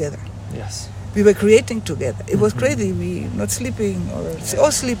art together. Yes. We were creating together. It was crazy. We not sleeping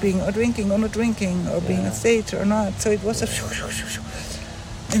or sleeping or drinking or not drinking or being on stage or not. So it was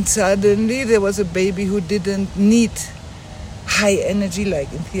and suddenly there was a baby who didn't need high energy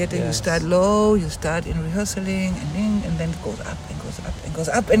like in theater. You start low, you start in rehearsaling and then it goes up and goes up and goes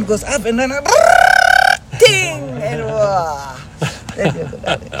up and goes up and then ding and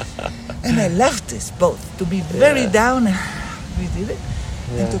and I loved this both, to be very down and we did it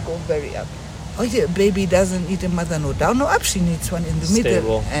and to go very up. Oh yeah, baby doesn't need a mother no down no up, she needs one in the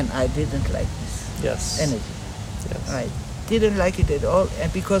middle, and I didn't like this energy. I didn't like it at all,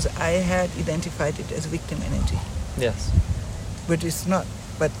 and because I had identified it as victim energy. Yes. But it's not.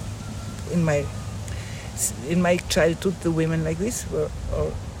 But in my childhood, the women like this were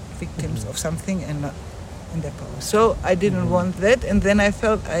all victims of something and not in their power. So I didn't want that, and then I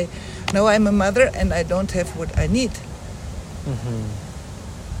felt now I'm a mother and I don't have what I need,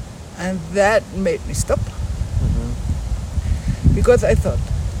 and that made me stop because I thought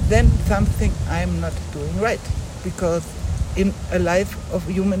then something I'm not doing right, because in a life of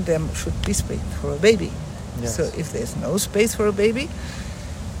a human there should be space for a baby. Yes. So if there's no space for a baby,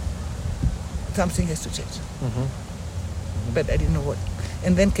 something has to change. But I didn't know what.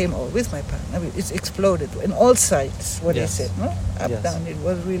 And then came all with my partner. It's exploded in all sides, what I said, no? Up, down, it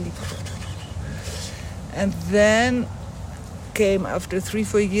was really... And then came after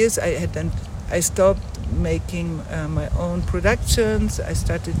 3-4 years, I stopped making my own productions. I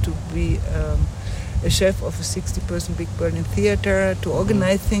started to be a chef of a 60-person big Berlin theater, to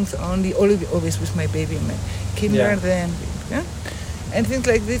organize things always with my baby and my kinder and things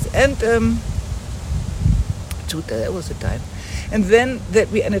like this. And that was the time. And then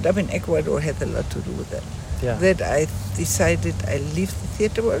that we ended up in Ecuador had a lot to do with that. That I decided I leave the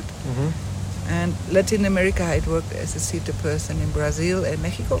theater world. And Latin America, I'd worked as a theater person in Brazil and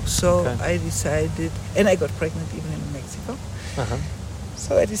Mexico. So I decided, and I got pregnant even in Mexico.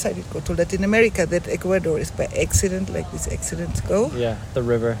 So I decided to go to Latin America. That Ecuador is by accident, like these accidents go. Yeah, the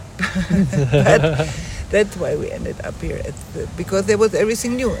river. But That's why we ended up here because there was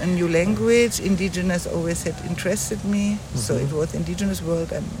everything new, a new language. Indigenous always had interested me, so it was indigenous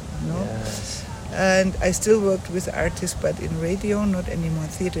world. Yes. And I still worked with artists, but in radio, not anymore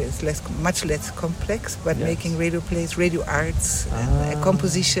theater. It's much less complex, but making radio plays, radio arts, and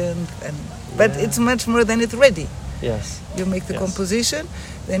composition, but it's much more than it's ready. Yes. You make the composition,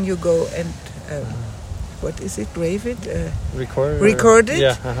 then you go and what is it? Grave it, record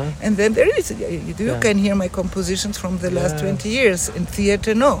it, and then there is. You can hear my compositions from the last 20 years in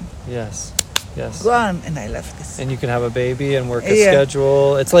theater. No. Yes. Yes. Go on, and I love this. And you can have a baby and work a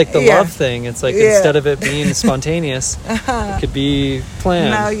schedule. It's like the love thing. It's like instead of it being spontaneous, it could be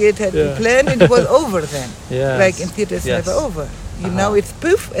planned. Now it had been planned, and it was over then. Yes. Like in theater, it's never over. Now it's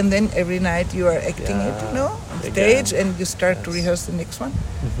poof, and then every night you are acting it, on stage, and you start to rehearse the next one.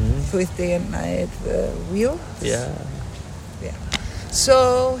 So it's day and night wheel. Yeah.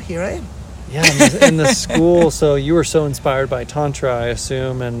 So here I am. Yeah, in the school. So you were so inspired by Tantra, I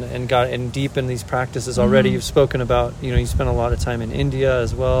assume, and got in deep in these practices already. You've spoken about, you spent a lot of time in India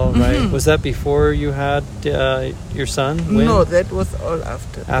as well, right? Was that before you had your son? When? No, that was all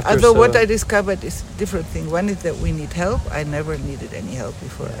after. Although what I discovered is a different thing. One is that we need help. I never needed any help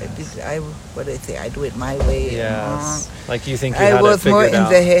before. I do it my way. Yes. Like you think you had it figured out. I was more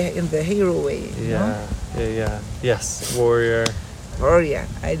in the hero way. Yeah. Yes, warrior.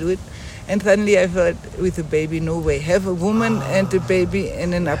 I do it. And suddenly I felt, with a baby, no way. Have a woman and a baby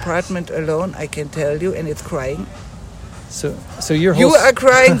in an apartment alone, I can tell you, and it's crying. So your whole... You are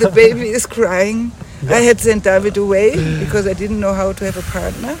crying, the baby is crying. I had sent David away because I didn't know how to have a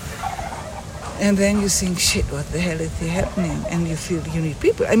partner. And then you think, shit, what the hell is happening? And you feel you need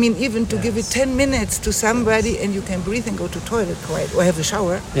people. I mean, even to give it 10 minutes to somebody and you can breathe and go to toilet quiet or have a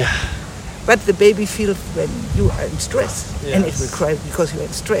shower. Yeah. But the baby feels when you are in stress. And it will cry because you are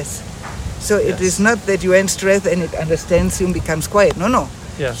in stress. So it is not that you are in stress and it understands you and becomes quiet. No.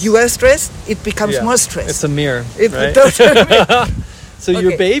 Yes. You are stressed, it becomes more stressed. It's a mirror, it's right? A total mirror. So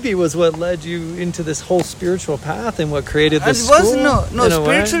your baby was what led you into this whole spiritual path and what created this school? No,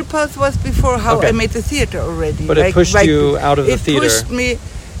 spiritual path was before I made the theater already. But it pushed you out of the theater. It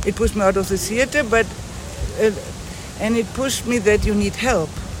pushed me out of the theater, but and it pushed me that you need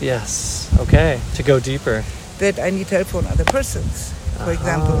help. Yes, okay, to go deeper. That I need help from other persons. For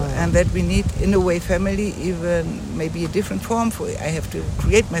example, and that we need, in a way, family, even maybe a different form. I have to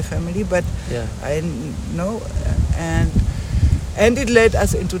create my family, but I know, and it led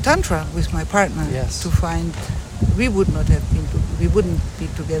us into Tantra with my partner to find we wouldn't be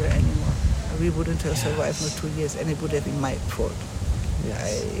together anymore. We wouldn't have survived for 2 years, and it would have been my fault.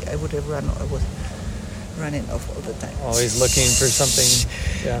 Yes. I would have running off all the time. Always looking for something.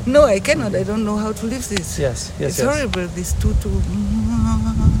 Yeah. No, I cannot. I don't know how to live this. Yes. It's horrible. This two.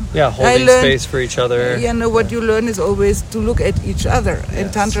 Holding space for each other. What you learn is always to look at each other,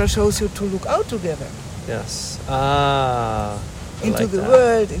 and Tantra shows you to look out together. Yes. Into the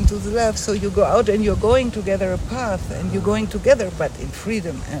world, into the love. So you go out and you're going together a path, and you're going together, but in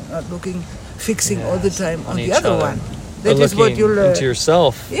freedom, and not fixing all the time on the other one. That is what you learn. Into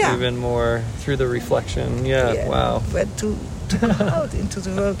yourself even more through the reflection. Yeah. Wow. But to go out into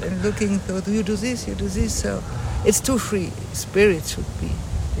the world and looking, so you do this, so it's too free. Spirit should be.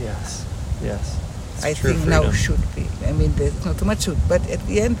 Yes. I think freedom. Now should be. I mean, there's not too much should, but at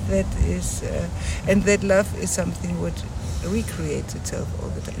the end that is, and that love is something which recreates itself all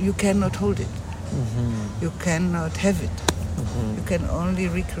the time. You cannot hold it. You cannot have it. You can only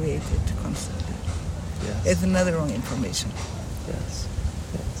recreate it constantly. Yes. It's another wrong information. Yes.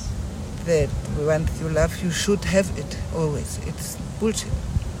 That once you love, you should have it always. It's bullshit.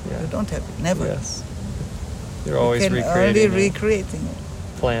 You don't have it, never. Yes. You're always recreating it.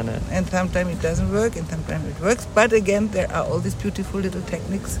 Plan it. And sometimes it doesn't work, and sometimes it works. But again, there are all these beautiful little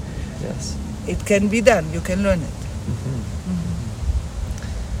techniques. Yes. It can be done. You can learn it.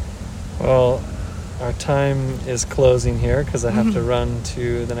 Well, our time is closing here because I have to run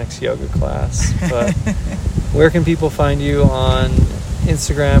to the next yoga class. But where can people find you on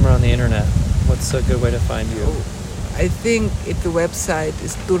Instagram or on the internet? What's a good way to find you? I think the website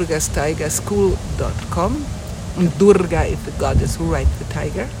is durgastigerschool.com. And Durga is the goddess who rides the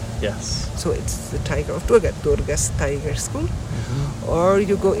tiger. Yes. So it's the tiger of Durga, Durga's Tiger School. Or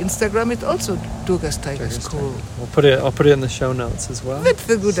you go Instagram, it's also Durga's Tiger School. I'll put it in the show notes as well. That's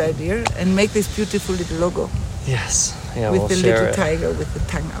a good idea. And make this beautiful little logo. Yes. Yeah, with we'll the share little it. Tiger with the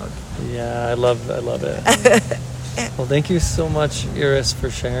tongue out. Yeah, I love it. Well, thank you so much, Iris, for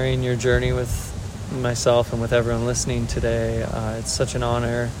sharing your journey with myself and with everyone listening today. It's such an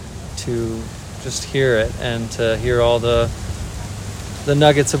honor to just hear it and to hear all the the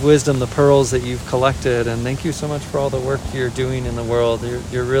nuggets of wisdom, the pearls that you've collected. And thank you so much for all the work you're doing in the world.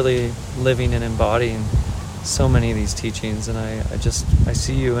 You're really living and embodying so many of these teachings. And I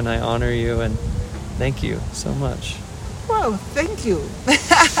see you and I honor you, and thank you so much. Wow, thank you.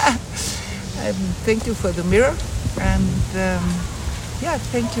 Thank you for the mirror, and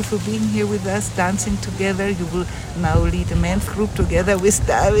thank you for being here with us, dancing together. You will now lead a men's group together with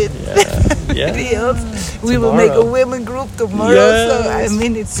David. Yeah. We will make a women group tomorrow. Yes. So I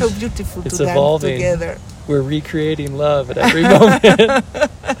mean, it's so beautiful to dance evolving. Together. We're recreating love at every moment.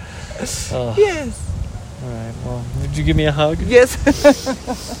 Oh. Yes. All right. Well, would you give me a hug? Yes.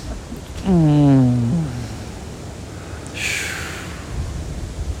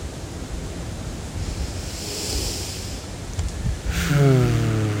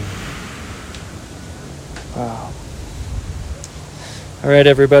 Wow. All right,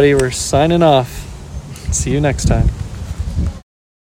 everybody, we're signing off. See you next time.